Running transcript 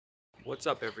What's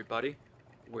up, everybody?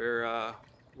 We're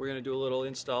gonna do a little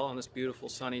install on this beautiful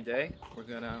sunny day.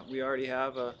 We already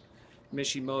have a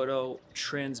Mishimoto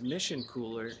transmission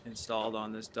cooler installed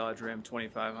on this Dodge Ram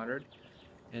 2500,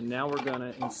 and now we're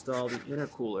gonna install the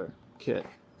intercooler kit.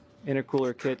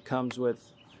 Intercooler kit comes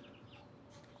with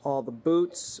all the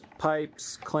boots,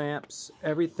 pipes, clamps,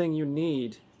 everything you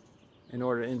need in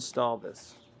order to install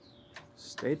this.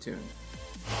 Stay tuned.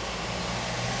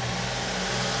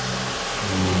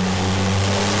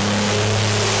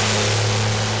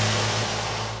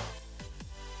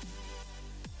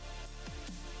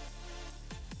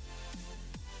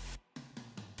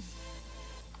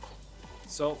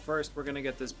 So first we're going to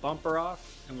get this bumper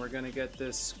off, and we're going to get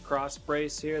this cross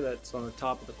brace here that's on the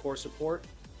top of the core support,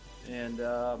 and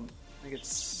I think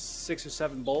it's 6 or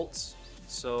 7 bolts,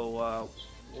 so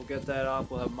we'll get that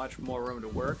off. We'll have much more room to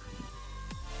work.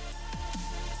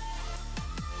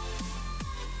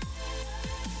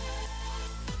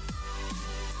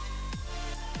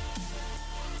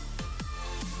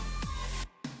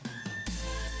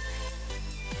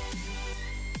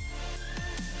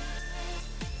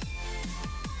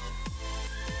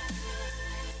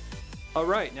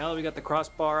 Alright, now that we got the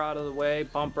crossbar out of the way,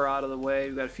 bumper out of the way,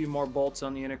 we've got a few more bolts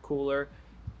on the intercooler,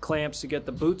 clamps to get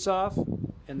the boots off,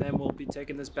 and then we'll be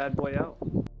taking this bad boy out.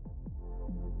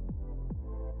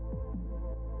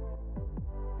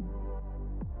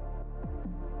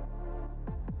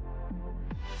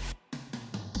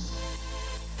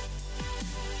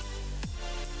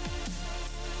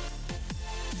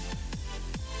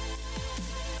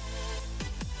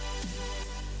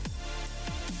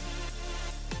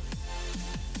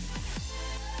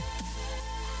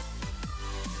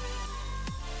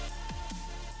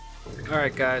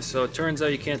 Alright guys, so it turns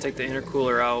out you can't take the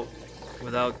intercooler out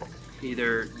without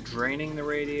either draining the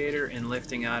radiator and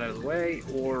lifting out of the way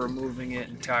or removing it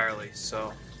entirely.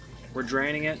 So we're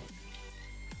draining it.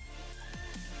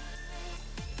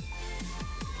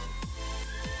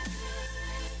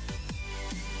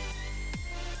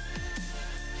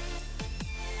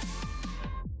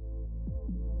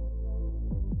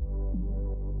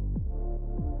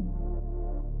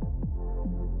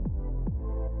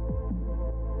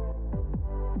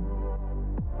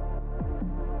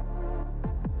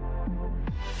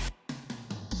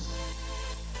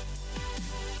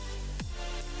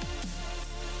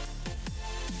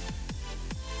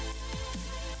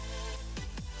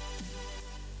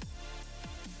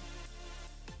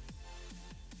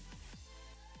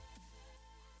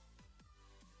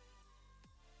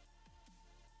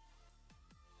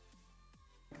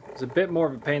 It's a bit more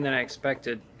of a pain than I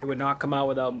expected. It would not come out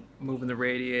without moving the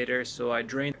radiator, so I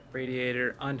drained the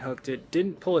radiator, unhooked it,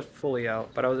 didn't pull it fully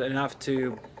out, but I was enough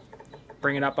to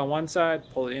bring it up on one side,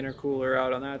 pull the intercooler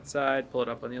out on that side, pull it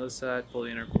up on the other side, pull the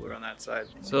intercooler on that side.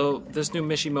 So this new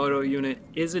Mishimoto unit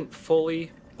isn't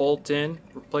fully bolt-in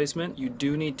replacement. You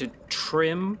do need to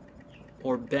trim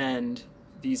or bend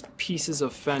these pieces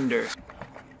of fender.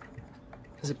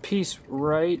 There's a piece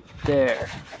right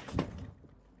there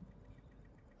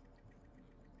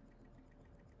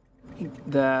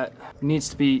that needs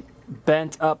to be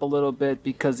bent up a little bit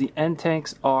because the end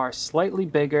tanks are slightly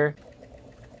bigger.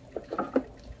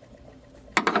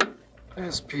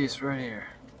 This piece right here.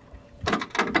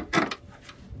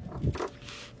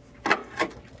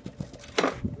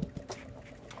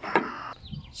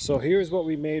 So here's what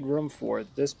we made room for,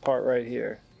 this part right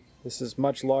here. This is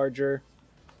much larger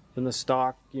than the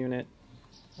stock unit.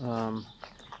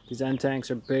 These end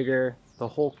tanks are bigger. The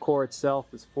whole core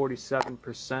itself is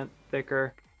 47%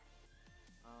 thicker.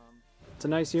 It's a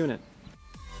nice unit.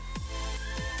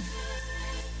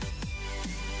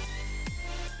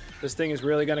 This thing is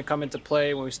really going to come into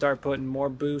play when we start putting more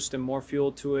boost and more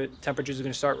fuel to it. Temperatures are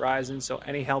going to start rising, so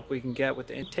any help we can get with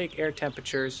the intake air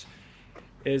temperatures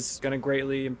is going to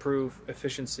greatly improve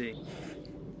efficiency.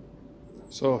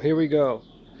 So here we go.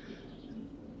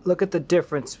 Look at the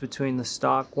difference between the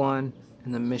stock one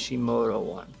and the Mishimoto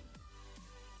one.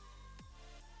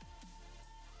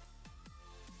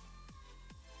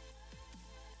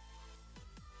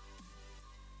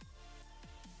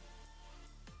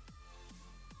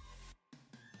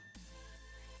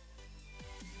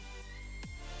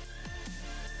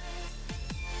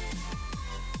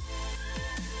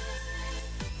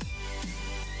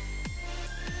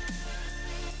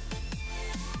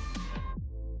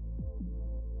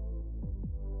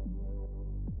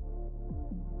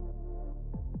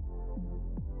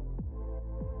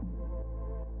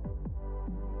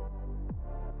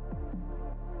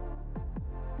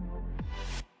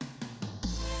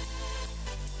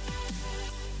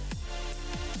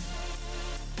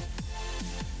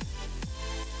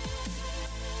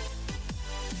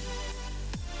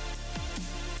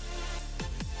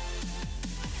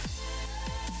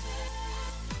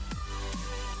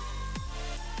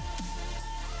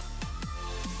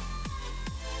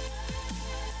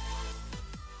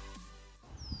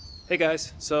 Hey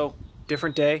guys, so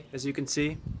different day as you can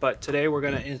see, but today we're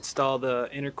going to install the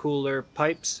intercooler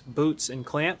pipes, boots, and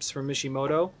clamps from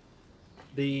Mishimoto.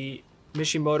 The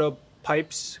Mishimoto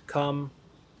pipes come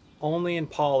only in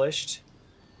polished.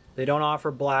 They don't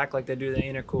offer black like they do the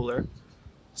intercooler.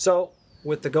 So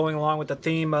with the going along with the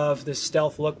theme of this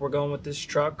stealth look we're going with this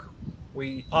truck,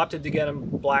 we opted to get them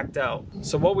blacked out.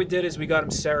 So what we did is we got them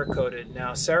Cerakoted.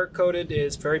 Now Cerakoted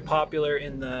is very popular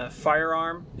in the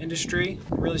firearm industry,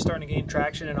 really starting to gain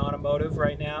traction in automotive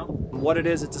right now. What it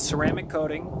is, it's a ceramic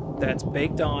coating that's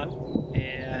baked on,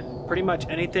 and pretty much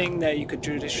anything that you could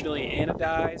traditionally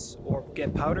anodize or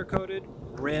get powder coated,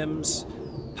 rims,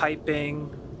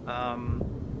 piping,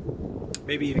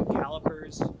 maybe even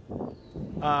calipers,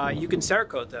 you can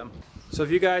Cerakote them. So if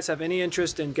you guys have any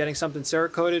interest in getting something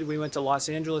Cerakoted, we went to Los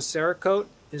Angeles Cerakote,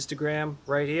 Instagram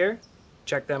right here.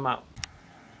 Check them out.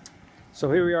 So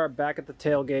here we are back at the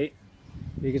tailgate.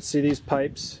 You can see these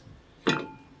pipes.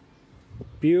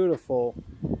 Beautiful,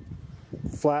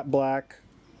 flat black.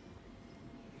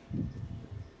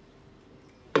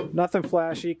 Nothing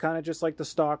flashy, kind of just like the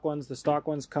stock ones. The stock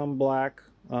ones come black.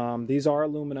 These are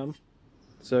aluminum,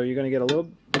 so you're going to get a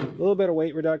little bit of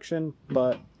weight reduction,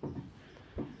 but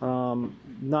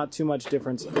not too much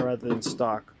difference rather than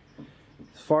stock.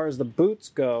 As far as the boots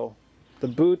go, the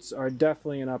boots are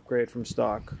definitely an upgrade from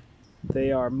stock.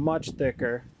 They are much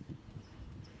thicker,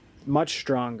 much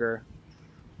stronger.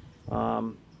 They're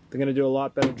going to do a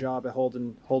lot better job at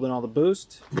holding all the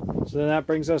boost. So then that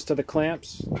brings us to the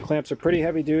clamps. The clamps are pretty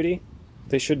heavy duty.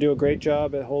 They should do a great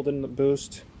job at holding the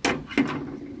boost.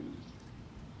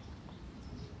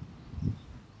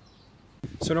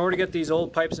 So in order to get these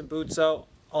old pipes and boots out,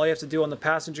 all you have to do on the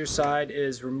passenger side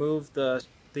is remove the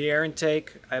air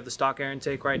intake. I have the stock air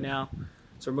intake right now.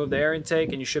 So remove the air intake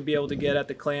and you should be able to get at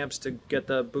the clamps to get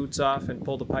the boots off and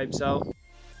pull the pipes out.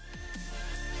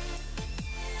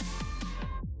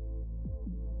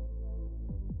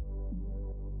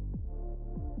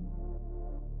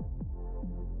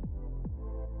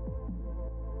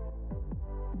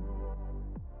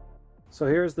 So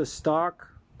here's the stock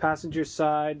passenger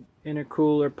side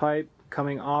intercooler pipe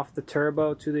coming off the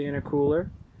turbo to the intercooler.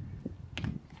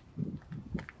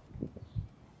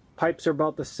 Pipes are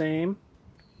about the same.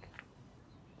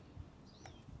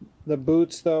 The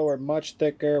boots though are much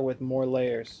thicker with more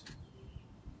layers.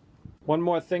 One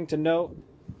more thing to note,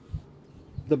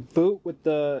 the boot with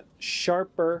the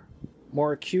sharper,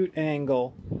 more acute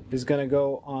angle is going to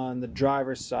go on the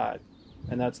driver's side,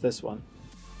 and that's this one.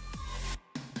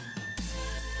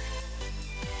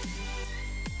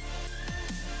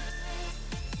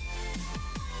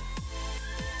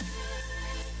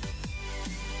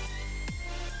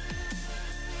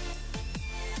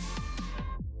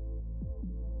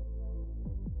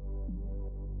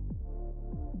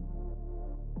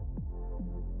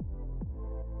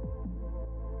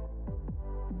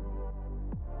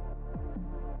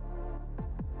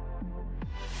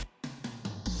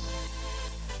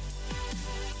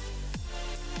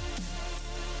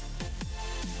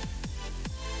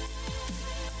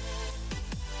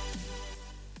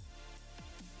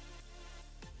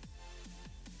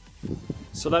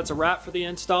 So that's a wrap for the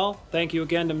install. Thank you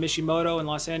again to Mishimoto and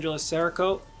Los Angeles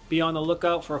Cerakote. Be on the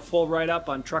lookout for a full write-up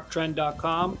on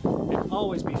trucktrend.com, and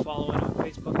always be following on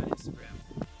Facebook and Instagram.